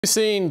We've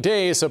seen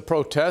days of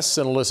protests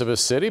in Elizabeth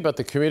City, but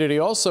the community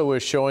also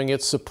is showing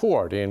its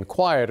support in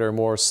quieter,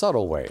 more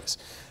subtle ways.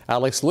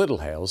 Alex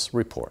Littlehales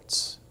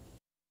reports.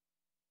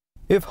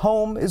 If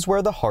home is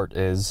where the heart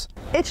is.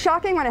 It's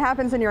shocking when it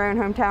happens in your own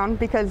hometown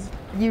because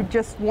you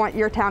just want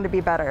your town to be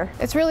better.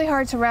 It's really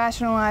hard to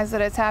rationalize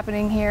that it's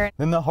happening here.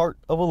 Then the heart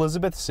of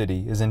Elizabeth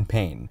City is in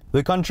pain.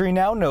 The country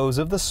now knows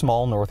of the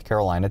small North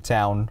Carolina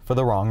town for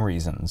the wrong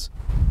reasons.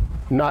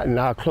 Not in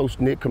our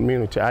close-knit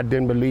community. I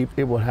didn't believe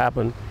it would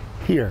happen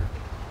here.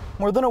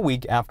 More than a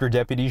week after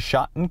deputies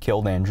shot and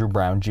killed Andrew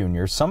Brown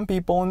Jr., some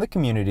people in the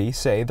community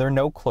say they're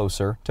no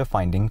closer to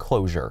finding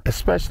closure.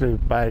 Especially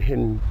by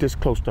hitting this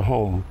close to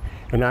home.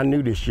 And I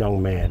knew this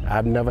young man.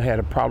 I've never had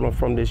a problem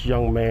from this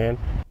young man.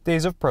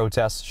 Days of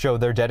protests show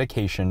their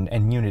dedication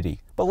and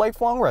unity. But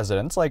lifelong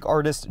residents like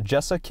artist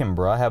Jessa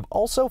Kimbra have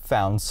also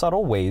found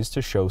subtle ways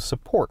to show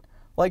support,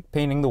 like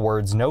painting the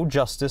words "No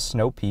Justice,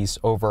 No Peace"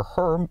 over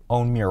her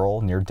own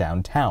mural near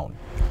downtown.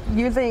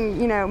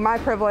 Using, my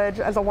privilege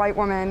as a white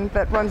woman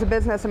that runs a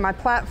business and my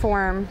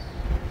platform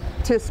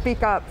to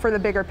speak up for the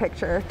bigger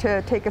picture,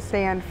 to take a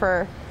stand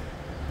for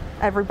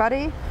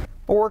everybody.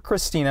 Or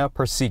Christina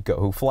Persico,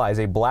 who flies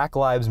a Black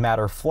Lives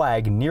Matter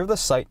flag near the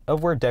site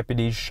of where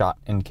deputies shot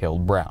and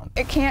killed Brown.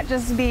 It can't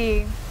just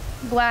be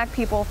Black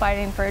people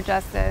fighting for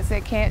justice.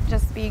 It can't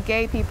just be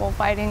gay people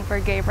fighting for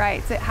gay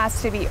rights. It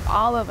has to be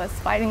all of us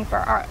fighting for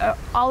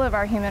all of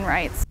our human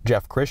rights.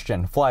 Jeff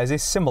Christian flies a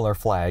similar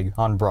flag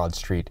on Broad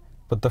Street,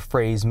 but the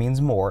phrase means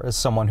more as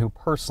someone who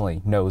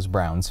personally knows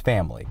Brown's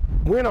family.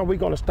 When are we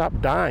going to stop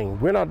dying?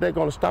 When are they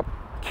going to stop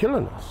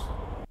killing us?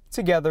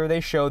 Together,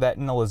 they show that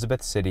in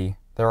Elizabeth City,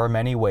 there are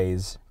many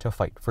ways to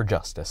fight for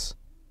justice.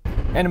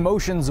 And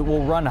emotions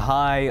will run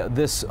high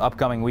this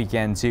upcoming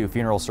weekend, too.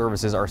 Funeral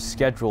services are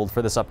scheduled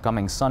for this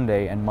upcoming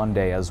Sunday and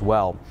Monday as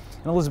well.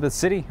 In Elizabeth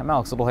City, I'm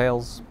Alex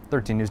Littlehales,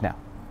 13 News Now.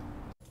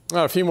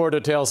 A few more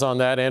details on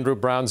that. Andrew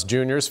Brown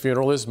Jr.'s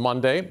funeral is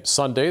Monday.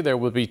 Sunday, there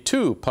will be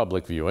 2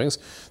 public viewings.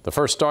 The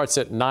first starts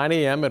at 9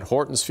 a.m. at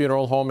Horton's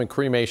Funeral Home and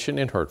Cremation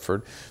in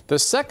Hertford. The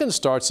second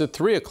starts at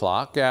 3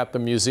 o'clock at the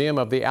Museum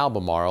of the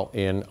Albemarle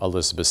in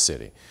Elizabeth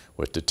City.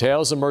 With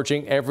details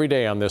emerging every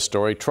day on this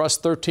story,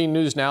 trust 13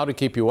 News Now to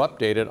keep you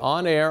updated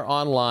on air,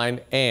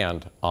 online,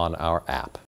 and on our app.